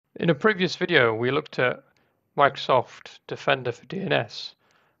In a previous video, we looked at Microsoft Defender for DNS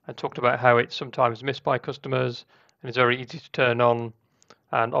and talked about how it's sometimes missed by customers and is very easy to turn on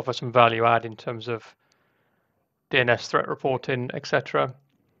and offer some value add in terms of DNS threat reporting, etc.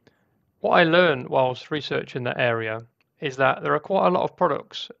 What I learned whilst researching that area is that there are quite a lot of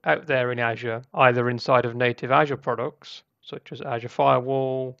products out there in Azure, either inside of native Azure products, such as Azure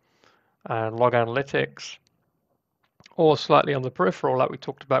Firewall and Log Analytics, or slightly on the peripheral, like we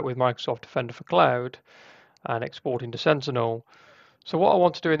talked about with Microsoft Defender for Cloud and exporting to Sentinel. So what I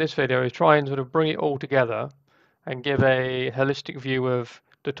want to do in this video is try and sort of bring it all together and give a holistic view of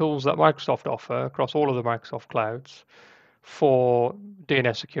the tools that Microsoft offer across all of the Microsoft clouds for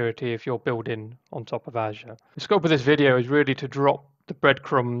DNS security if you're building on top of Azure. The scope of this video is really to drop the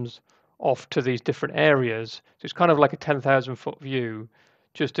breadcrumbs off to these different areas. So it's kind of like a 10,000 foot view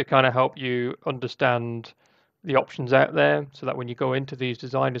just to kind of help you understand the options out there so that when you go into these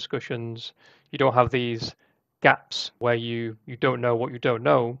design discussions, you don't have these gaps where you don't know what you don't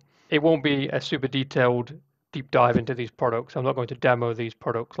know. It won't be a super detailed deep dive into these products. I'm not going to demo these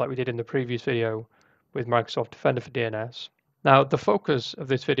products like we did in the previous video with Microsoft Defender for DNS. Now, the focus of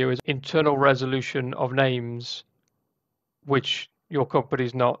this video is internal resolution of names which your company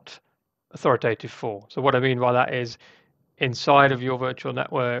is not authoritative for. So what I mean by that is inside of your virtual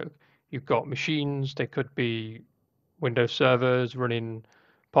network, you've got machines. They could be Windows servers running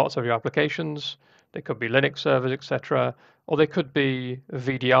parts of your applications. They could be Linux servers, etc. Or they could be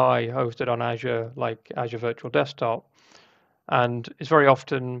VDI hosted on Azure, like Azure Virtual Desktop. And it's very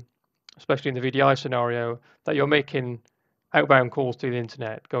often, especially in the VDI scenario, that you're making outbound calls to the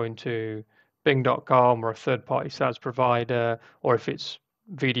internet, going to bing.com or a third-party SaaS provider, or if it's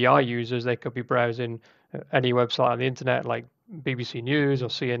VDI users, they could be browsing any website on the internet like BBC News or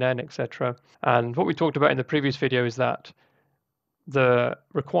CNN, etc. And what we talked about in the previous video is that the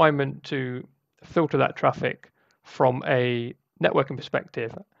requirement to filter that traffic from a networking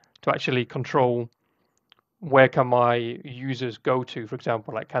perspective to actually control where can my users go to, for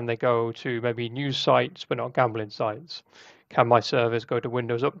example, like can they go to maybe news sites but not gambling sites? Can my servers go to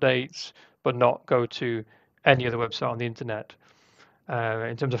Windows updates but not go to any other website on the internet?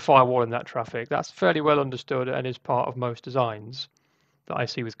 In terms of firewalling that traffic, that's fairly well understood and is part of most designs that I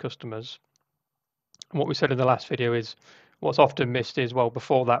see with customers. And what we said in the last video is what's often missed is, well,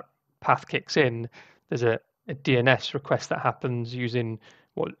 before that path kicks in, there's a DNS request that happens using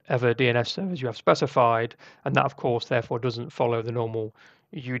whatever DNS servers you have specified, and that, of course, therefore doesn't follow the normal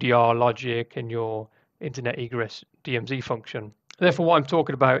UDR logic in your internet egress DMZ function. Therefore, what I'm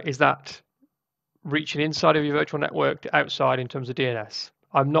talking about is that reaching inside of your virtual network to outside in terms of DNS.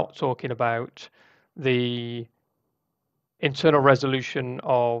 I'm not talking about the internal resolution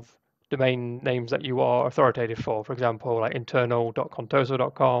of domain names that you are authoritative for example, like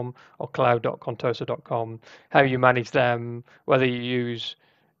internal.contoso.com or cloud.contoso.com, how you manage them, whether you use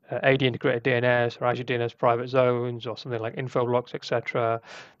AD integrated DNS or Azure DNS private zones or something like infologs, etc.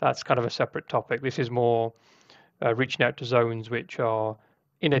 That's kind of a separate topic. This is more reaching out to zones which are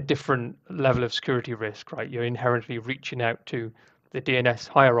in a different level of security risk, right? You're inherently reaching out to the DNS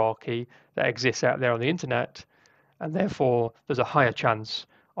hierarchy that exists out there on the internet, and therefore there's a higher chance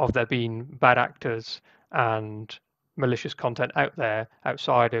of there being bad actors and malicious content out there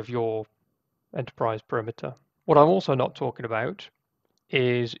outside of your enterprise perimeter. What I'm also not talking about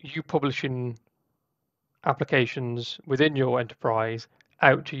is you publishing applications within your enterprise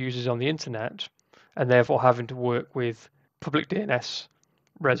out to users on the internet and therefore having to work with public DNS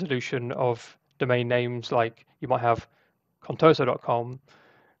resolution of domain names, like you might have contoso.com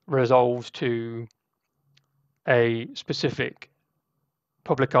resolves to a specific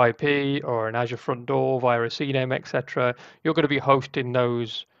public IP or an Azure front door via a CNAME, etc. You're going to be hosting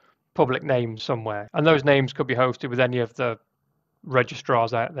those public names somewhere, and those names could be hosted with any of the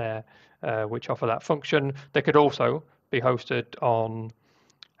registrars out there which offer that function. They could also be hosted on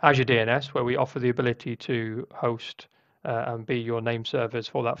Azure DNS, where we offer the ability to host and be your name servers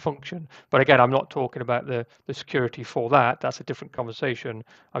for that function. But again, I'm not talking about the security for that. That's a different conversation.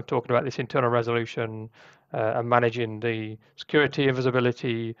 I'm talking about this internal resolution and managing the security and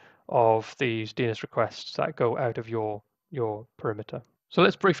visibility of these DNS requests that go out of your perimeter. So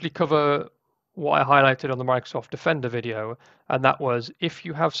let's briefly cover what I highlighted on the Microsoft Defender video, and that was if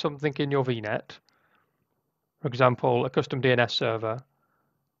you have something in your VNet, for example, a custom DNS server,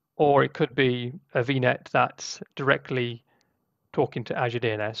 or it could be a VNet that's directly talking to Azure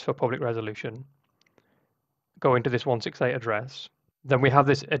DNS for public resolution, go into this 168 address. Then we have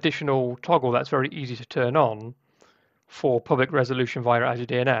this additional toggle that's very easy to turn on for public resolution via Azure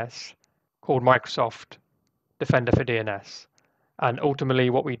DNS called Microsoft Defender for DNS. And ultimately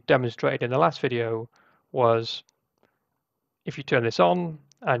what we demonstrated in the last video was if you turn this on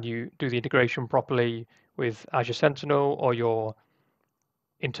and you do the integration properly with Azure Sentinel or your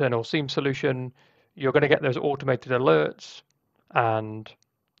internal SIEM solution, you're going to get those automated alerts and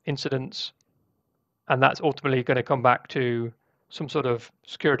incidents, and that's ultimately going to come back to some sort of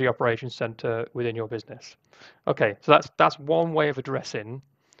security operations center within your business. Okay, so that's one way of addressing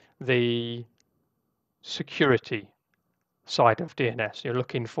the security side of DNS. You're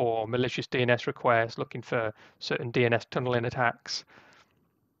looking for malicious DNS requests, looking for certain DNS tunneling attacks,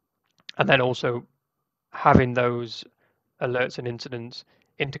 and then also having those alerts and incidents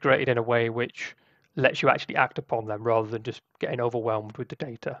integrated in a way which lets you actually act upon them rather than just getting overwhelmed with the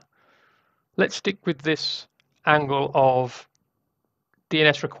data. Let's stick with this angle of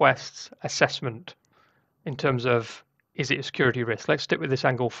DNS requests assessment in terms of, is it a security risk? Let's stick with this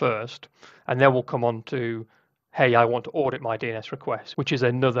angle first, and then we'll come on to, hey, I want to audit my DNS request, which is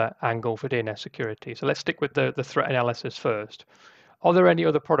another angle for DNS security. So let's stick with the threat analysis first. Are there any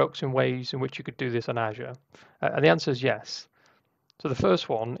other products and ways in which you could do this on Azure? And the answer is yes. So the first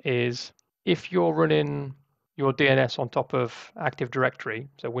one is if you're running your DNS on top of Active Directory,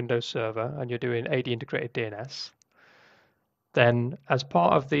 so Windows Server, and you're doing AD integrated DNS, then as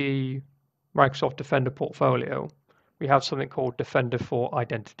part of the Microsoft Defender portfolio, we have something called Defender for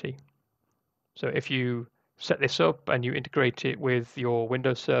Identity. So if you set this up and you integrate it with your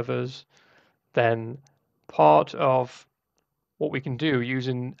Windows servers, then part of what we can do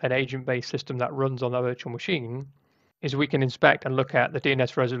using an agent-based system that runs on that virtual machine is we can inspect and look at the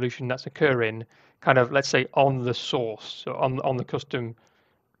DNS resolution that's occurring kind of, let's say, on the source, so on the custom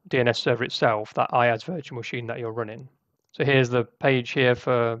DNS server itself, that IaaS virtual machine that you're running. So here's the page here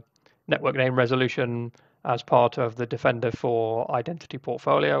for network name resolution as part of the Defender for Identity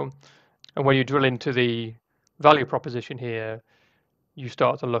portfolio. And when you drill into the value proposition here, you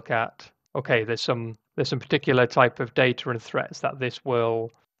start to look at, okay, there's some particular type of data and threats that this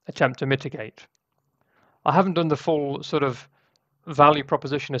will attempt to mitigate. I haven't done the full sort of value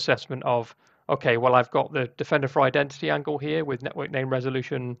proposition assessment of, okay, well, I've got the Defender for Identity angle here with network name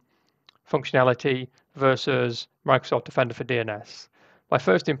resolution functionality versus Microsoft Defender for DNS. My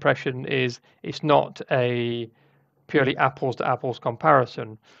first impression is it's not a purely apples to apples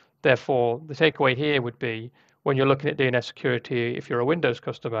comparison. Therefore, the takeaway here would be when you're looking at DNS security, if you're a Windows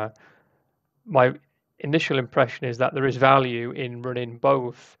customer, my initial impression is that there is value in running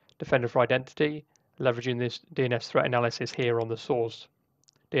both Defender for Identity, leveraging this DNS threat analysis here on the source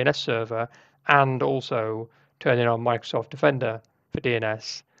DNS server, and also turning on Microsoft Defender for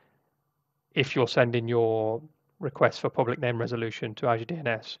DNS if you're sending your request for public name resolution to Azure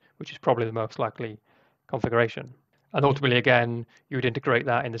DNS, which is probably the most likely configuration. And ultimately, again, you would integrate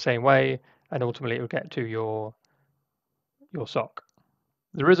that in the same way, and ultimately it would get to your SOC.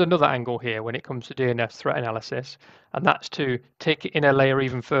 There is another angle here when it comes to DNS threat analysis, and that's to take it in a layer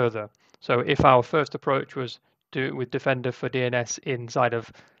even further. So if our first approach was do it with Defender for DNS inside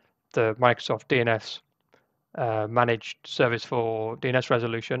of the Microsoft DNS managed service for DNS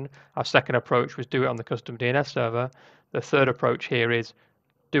resolution, our second approach was do it on the custom DNS server. The third approach here is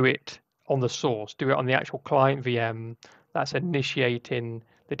do it on the source, do it on the actual client VM that's initiating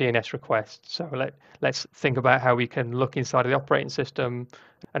the DNS request. So let's think about how we can look inside of the operating system,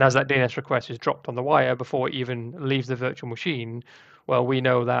 and as that DNS request is dropped on the wire before it even leaves the virtual machine, well, we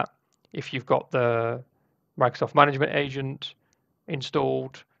know that if you've got the Microsoft Management Agent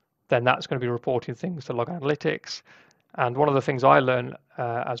installed, then that's going to be reporting things to Log Analytics. And one of the things I learned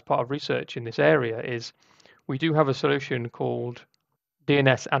as part of research in this area is we do have a solution called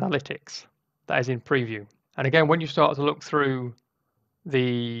DNS Analytics that is in preview. And again, when you start to look through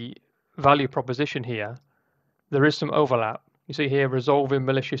the value proposition here, there is some overlap. You see here, resolving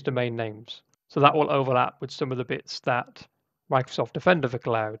malicious domain names. So that will overlap with some of the bits that Microsoft Defender for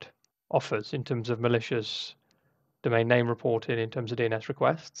Cloud offers in terms of malicious domain name reporting in terms of DNS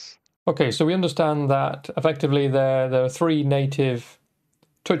requests. Okay, so we understand that effectively there are three native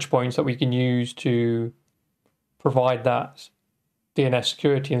touchpoints that we can use to provide that DNS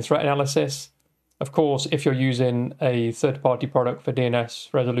security and threat analysis. Of course, if you're using a third-party product for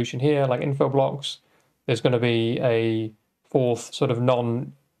DNS resolution here, like Infoblox, there's going to be a fourth sort of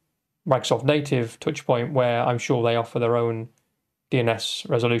non-Microsoft native touchpoint where I'm sure they offer their own DNS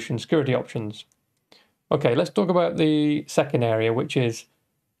resolution security options. Okay, let's talk about the second area, which is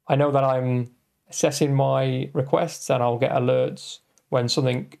I know that I'm assessing my requests and I'll get alerts when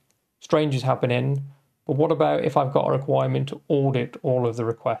something strange is happening. But what about if I've got a requirement to audit all of the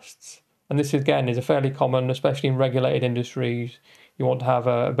requests? And this, again, is a fairly common, especially in regulated industries. You want to have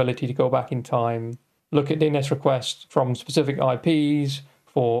an ability to go back in time look at DNS requests from specific IPs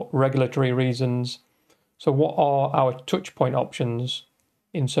for regulatory reasons. So what are our touchpoint options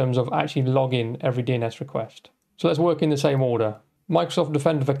in terms of actually logging every DNS request? So let's work in the same order. Microsoft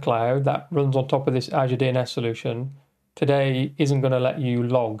Defender for Cloud, that runs on top of this Azure DNS solution, today isn't going to let you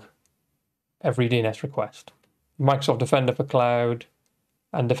log every DNS request. Microsoft Defender for Cloud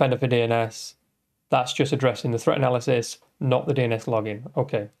and Defender for DNS, that's just addressing the threat analysis, not the DNS logging.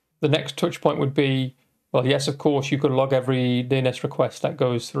 Okay. The next touch point would be, well, yes, of course, you could log every DNS request that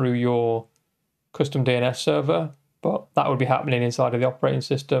goes through your custom DNS server, but that would be happening inside of the operating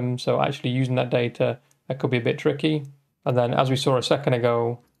system. So actually using that data, that could be a bit tricky. And then as we saw a second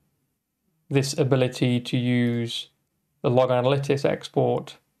ago, this ability to use the log analytics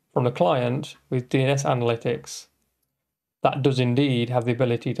export from the client with DNS Analytics, that does indeed have the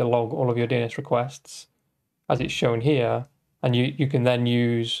ability to log all of your DNS requests as it's shown here. And you can then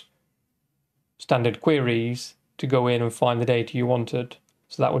use standard queries to go in and find the data you wanted.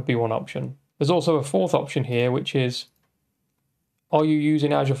 So that would be one option. There's also a fourth option here, which is, are you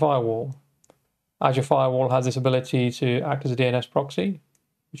using Azure Firewall? Azure Firewall has this ability to act as a DNS proxy,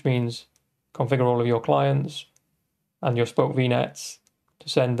 which means configure all of your clients and your spoke VNets to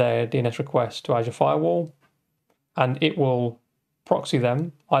send their DNS requests to Azure Firewall, and it will proxy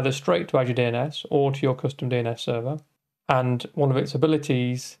them either straight to Azure DNS or to your custom DNS server. And one of its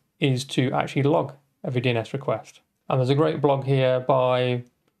abilities is to actually log every DNS request. And there's a great blog here by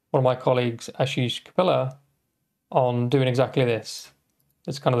one of my colleagues, Ashish Kapila, on doing exactly this.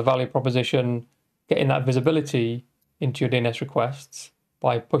 It's kind of the value proposition, getting that visibility into your DNS requests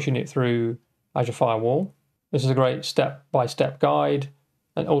by pushing it through Azure Firewall. This is a great step-by-step guide,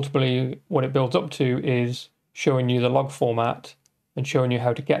 and ultimately what it builds up to is showing you the log format and showing you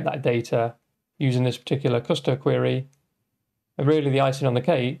how to get that data using this particular custom query. And really the icing on the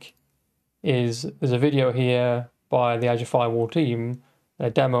cake is there's a video here by the Azure Firewall team, a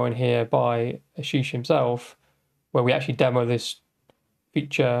demo in here by Ashish himself, where we actually demo this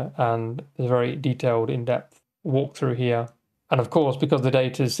feature, and there's a very detailed, in-depth walkthrough here. And of course, because the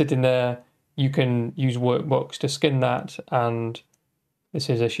data is sitting there, you can use workbooks to skin that, and this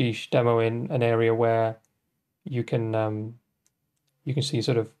is Ashish demoing an area where you can see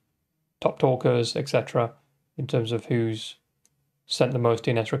sort of top talkers, etc., in terms of who's sent the most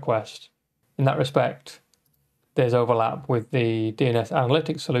DNS requests. In that respect, there's overlap with the DNS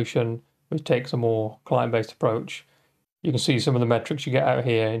Analytics solution, which takes a more client-based approach. You can see some of the metrics you get out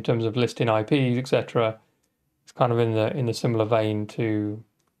here in terms of listing IPs, etc. It's kind of in the similar vein to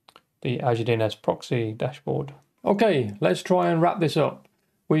the Azure DNS proxy dashboard. Okay, let's try and wrap this up.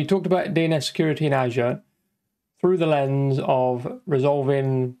 We talked about DNS security in Azure through the lens of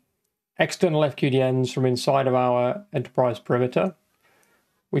resolving external FQDNs from inside of our enterprise perimeter.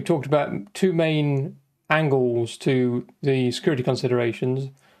 We talked about two main angles to the security considerations.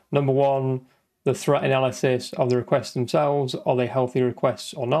 Number one, the threat analysis of the requests themselves. Are they healthy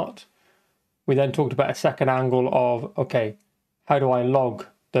requests or not? We then talked about a second angle of, okay, how do I log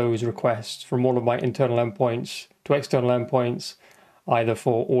those requests from all of my internal endpoints to external endpoints, either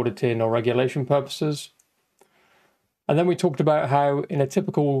for auditing or regulation purposes? And then we talked about how in a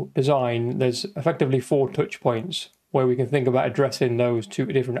typical design, there's effectively 4 touch points where we can think about addressing those two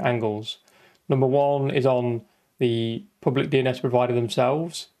different angles. Number one is on the public DNS provider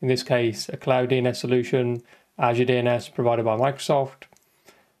themselves, in this case, a cloud DNS solution, Azure DNS provided by Microsoft.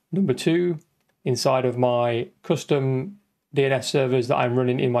 Number two, inside of my custom DNS servers that I'm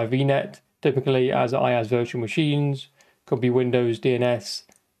running in my VNet, typically as IaaS virtual machines, could be Windows DNS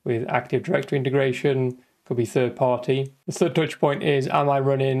with Active Directory integration, could be third party. The third touch point is, am I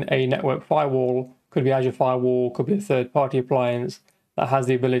running a network firewall? Could be Azure Firewall, could be a third party appliance that has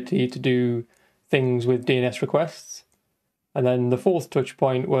the ability to do things with DNS requests. And then the fourth touch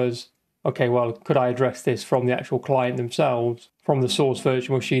point was, okay, well, could I address this from the actual client themselves, from the source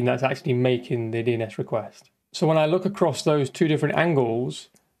virtual machine that's actually making the DNS request? So when I look across those two different angles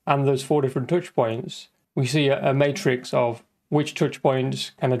and those 4 different touch points, we see a matrix of which touch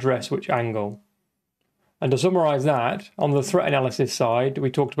points can address which angle. And to summarize that, on the threat analysis side, we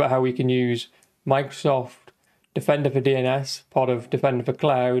talked about how we can use Microsoft Defender for DNS, part of Defender for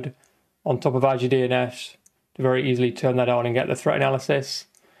Cloud, on top of Azure DNS to very easily turn that on and get the threat analysis.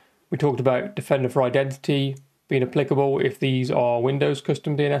 We talked about Defender for Identity being applicable if these are Windows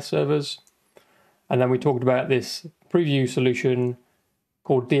custom DNS servers. And then we talked about this preview solution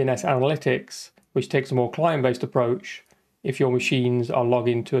called DNS Analytics, which takes a more client-based approach if your machines are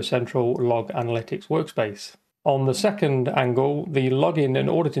logging to a central log analytics workspace. On the second angle, the login and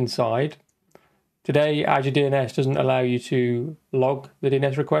auditing side, Today, Azure DNS doesn't allow you to log the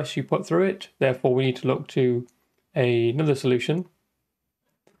DNS requests you put through it. Therefore, we need to look to another solution.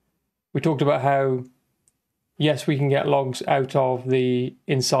 We talked about how, yes, we can get logs out of the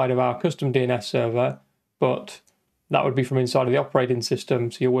inside of our custom DNS server, but that would be from inside of the operating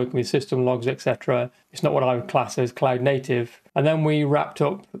system. So you're working with system logs, etc. It's not what I would class as cloud native. And then we wrapped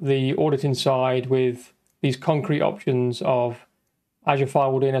up the auditing side with these concrete options of Azure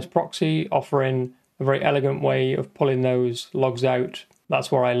Firewall DNS Proxy, offering a very elegant way of pulling those logs out.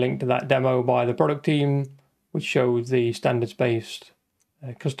 That's where I linked to that demo by the product team, which showed the standards-based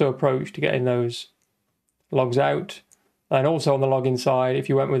custom approach to getting those logs out. And also on the login side, if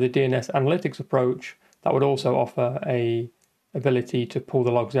you went with the DNS Analytics approach, that would also offer a ability to pull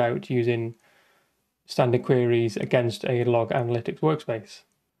the logs out using standard queries against a log analytics workspace.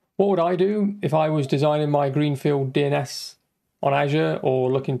 What would I do if I was designing my greenfield DNS on Azure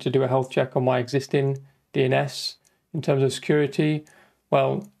or looking to do a health check on my existing DNS in terms of security?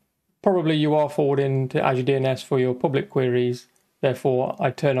 Well, probably you are forwarding to Azure DNS for your public queries. Therefore, I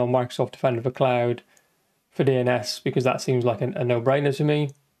turn on Microsoft Defender for Cloud for DNS because that seems like a no-brainer to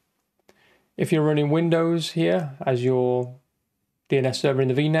me. If you're running Windows here as your DNS server in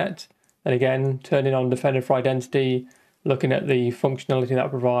the VNet, then again, turning on Defender for Identity, looking at the functionality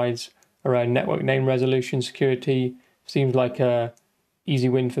that provides around network name resolution security, seems like a easy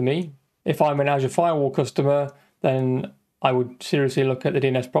win for me. If I'm an Azure Firewall customer, then I would seriously look at the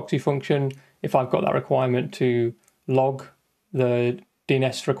DNS proxy function if I've got that requirement to log the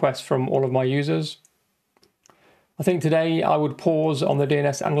DNS requests from all of my users. I think today I would pause on the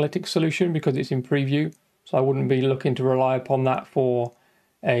DNS Analytics solution because it's in preview, so I wouldn't be looking to rely upon that for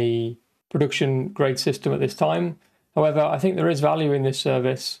a production grade system at this time. However, I think there is value in this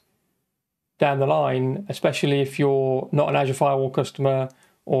service down the line, especially if you're not an Azure Firewall customer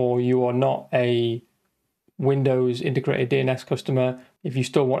or you are not a Windows integrated DNS customer. If you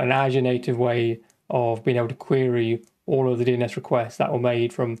still want an Azure native way of being able to query all of the DNS requests that were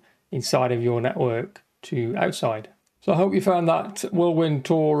made from inside of your network to outside. So I hope you found that whirlwind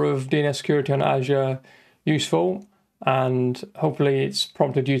tour of DNS security on Azure useful, and hopefully it's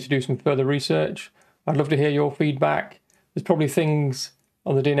prompted you to do some further research. I'd love to hear your feedback. There's probably things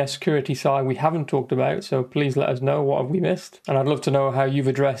on the DNS security side we haven't talked about, so please let us know what have we missed. And I'd love to know how you've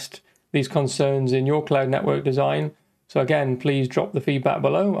addressed these concerns in your cloud network design. So again, please drop the feedback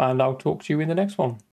below and I'll talk to you in the next one.